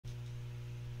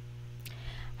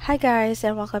Hi guys,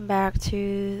 and welcome back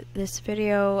to this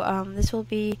video. This will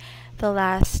be the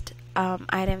last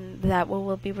item that we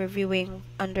will be reviewing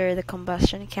under the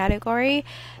combustion category.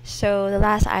 So the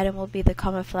last item will be the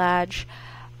Camouflage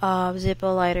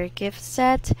Zippo Lighter gift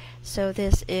set. So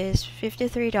this is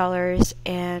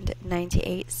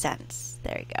 $53.98.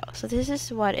 There you go. So this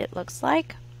is what it looks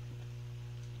like.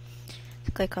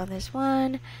 So click on this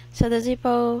one. So the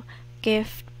Zippo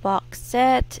gift box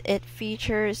set, it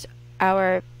features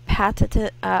our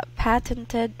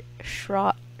patented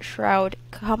SHROWD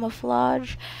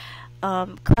camouflage,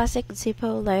 classic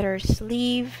Zippo lighter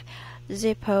sleeve,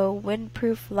 Zippo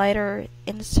Windproof Lighter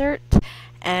insert,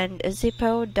 and a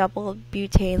Zippo double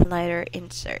butane lighter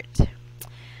insert.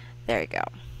 There you go.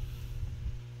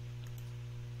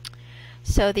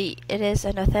 So it is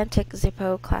an authentic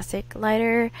Zippo classic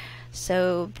lighter.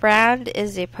 So brand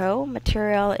is Zippo,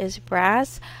 material is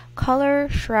brass, color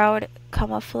SHROWD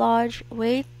camouflage,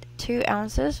 weight 2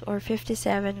 ounces or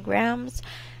 57 grams,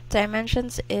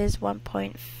 dimensions is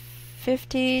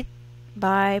 1.50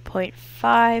 by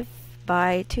 0.5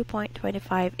 by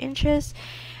 2.25 inches,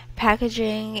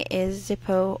 packaging is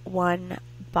Zippo 1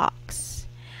 box.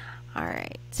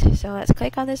 Alright, so let's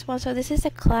click on this one. So this is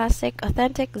a classic,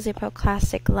 authentic Zippo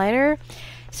classic lighter.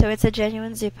 So it's a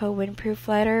genuine Zippo windproof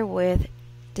lighter with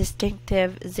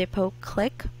distinctive Zippo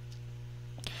click.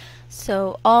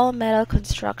 So all metal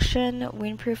construction,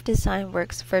 windproof design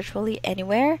works virtually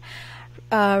anywhere.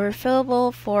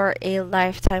 Refillable for a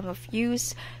lifetime of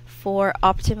use. For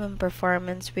optimum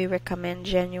performance, we recommend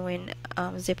genuine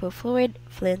Zippo fluid,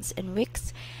 flints, and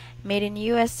wicks. Made in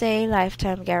USA,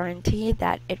 lifetime guarantee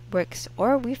that it works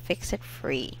or we fix it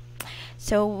free.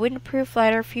 So windproof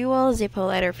lighter fuel, Zippo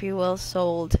lighter fuel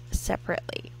sold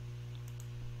separately.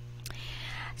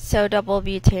 So double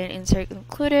butane insert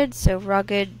included, so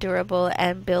rugged, durable,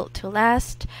 and built to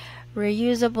last.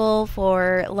 Reusable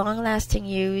for long-lasting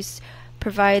use,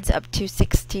 provides up to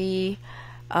 60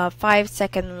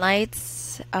 5-second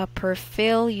lights per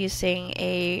fill using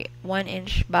a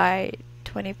 1-inch by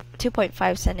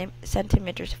 2.5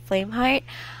 centimeters flame height,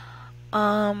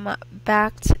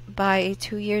 backed by a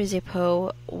 2-year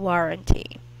Zippo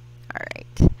warranty.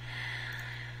 Alright,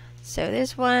 so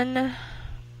this one,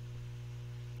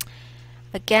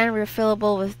 again,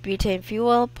 refillable with butane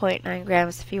fuel, 0.9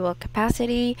 grams fuel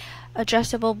capacity,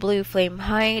 adjustable blue flame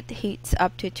height, heats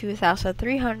up to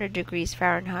 2,300 degrees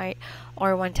Fahrenheit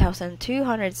or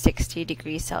 1,260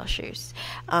 degrees Celsius.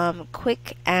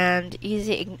 Quick and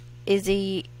easy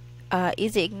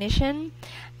ignition,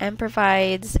 and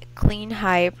provides clean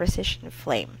high precision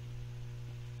flame.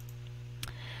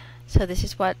 So this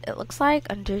is what it looks like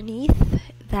underneath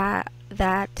that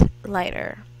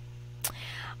lighter.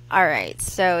 Alright,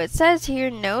 so it says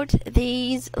here, note,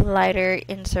 these lighter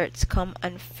inserts come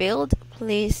unfilled.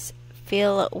 Please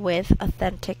fill with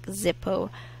authentic Zippo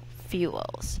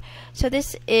fuels. So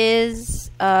this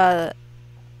is let's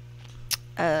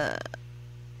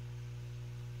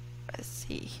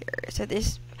see here. So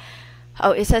this,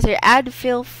 it says here, add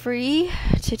fill free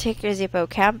to take your Zippo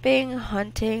camping,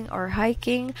 hunting, or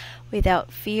hiking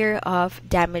without fear of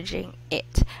damaging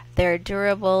it. They're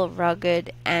durable,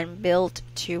 rugged, and built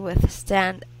to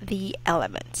withstand the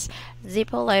elements.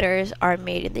 Zippo lighters are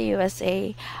made in the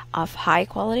USA of high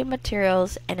quality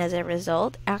materials, and as a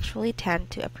result actually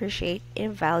tend to appreciate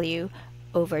in value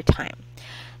over time.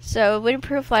 So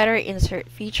windproof lighter insert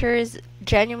features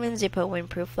genuine Zippo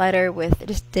windproof lighter with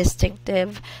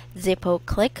distinctive Zippo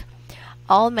click.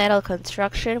 All metal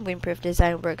construction, windproof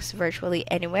design works virtually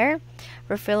anywhere.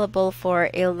 Refillable for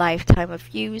a lifetime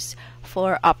of use.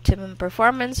 For optimum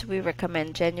performance, we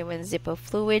recommend genuine Zippo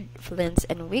fluid, flints,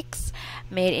 and wicks.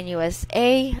 Made in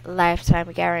USA,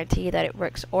 lifetime guarantee that it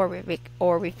works or we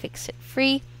fix it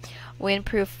free.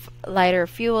 Windproof lighter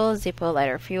fuel, Zippo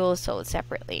lighter fuel sold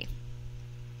separately.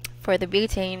 For the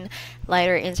butane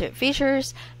lighter insert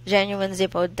features, genuine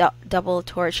Zippo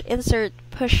double-torch insert,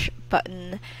 push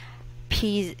button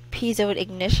piezo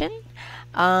ignition,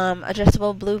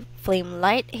 adjustable blue flame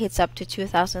light, heats up to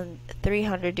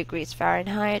 2,300 degrees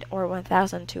Fahrenheit or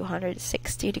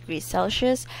 1,260 degrees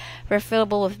Celsius,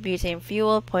 refillable with butane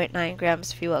fuel, 0.9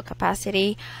 grams fuel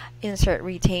capacity, insert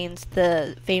retains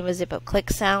the famous Zippo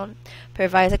click sound,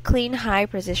 provides a clean high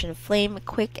precision flame,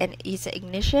 quick and easy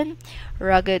ignition,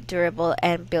 rugged, durable,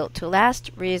 and built to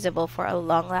last, reusable for a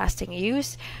long-lasting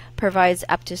use, provides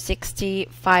up to 60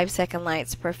 5-second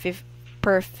lights per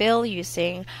fill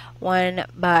using 1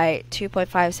 by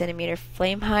 2.5 centimeter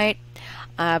flame height,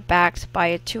 backed by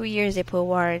a 2-year Zippo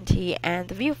warranty, and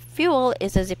the fuel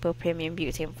is a Zippo Premium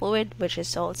Butane Fluid, which is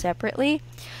sold separately.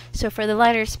 So for the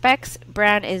lighter specs,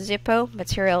 brand is Zippo,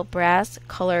 material brass,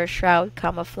 color SHROWD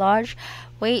camouflage,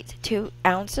 weight 2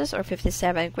 ounces or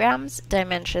 57 grams,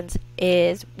 dimensions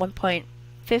is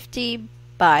 1.50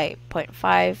 by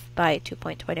 0.5 by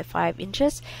 2.25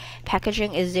 inches.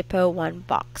 Packaging is Zippo 1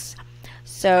 box.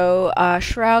 So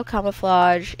SHROWD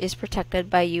camouflage is protected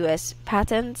by US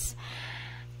patents,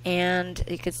 and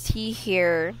you can see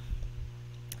here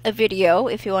a video.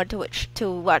 If you want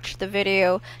to watch the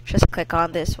video, just click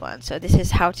on this one. So this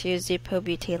is how to use Zippo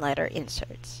butane lighter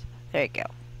inserts. There you go.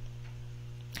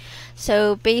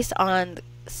 So based on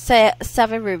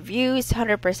 7 reviews,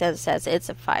 100% says it's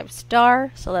a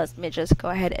 5-star. So let me just go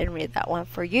ahead and read that one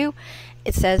for you.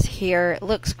 It says here,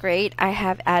 looks great. I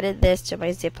have added this to my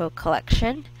Zippo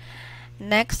collection.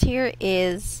 Next here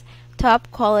is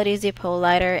top quality Zippo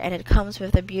lighter, and it comes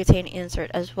with a butane insert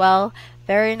as well.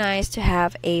 Very nice to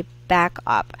have a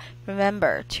backup.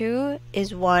 Remember, 2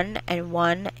 is 1 and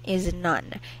 1 is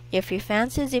none. If you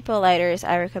fancy Zippo lighters,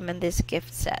 I recommend this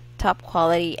gift set. Top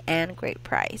quality and great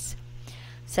price.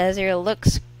 Says here,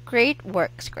 looks great,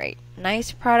 works great.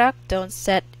 Nice product. Don't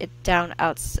set it down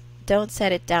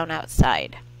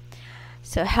outside.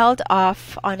 So held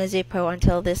off on a Zippo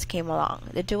until this came along.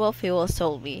 The dual fuel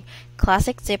sold me.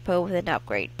 Classic Zippo with an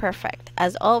upgrade. Perfect.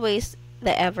 As always,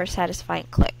 the ever satisfying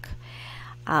click.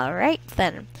 Alright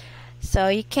then. So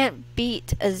you can't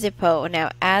beat a Zippo.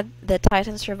 Now add the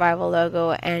Titan Survival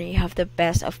logo and you have the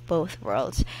best of both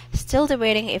worlds. Still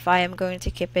debating if I am going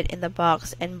to keep it in the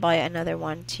box and buy another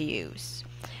one to use.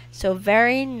 So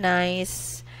very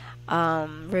nice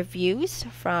reviews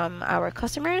from our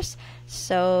customers.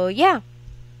 So yeah,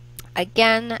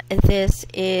 again, this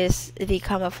is the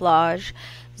Camouflage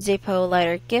Zippo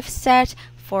lighter gift set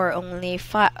for only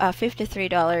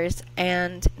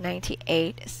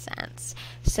 $53.98.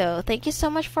 So thank you so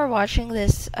much for watching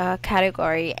this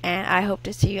category, and I hope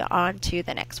to see you on to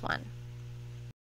the next one.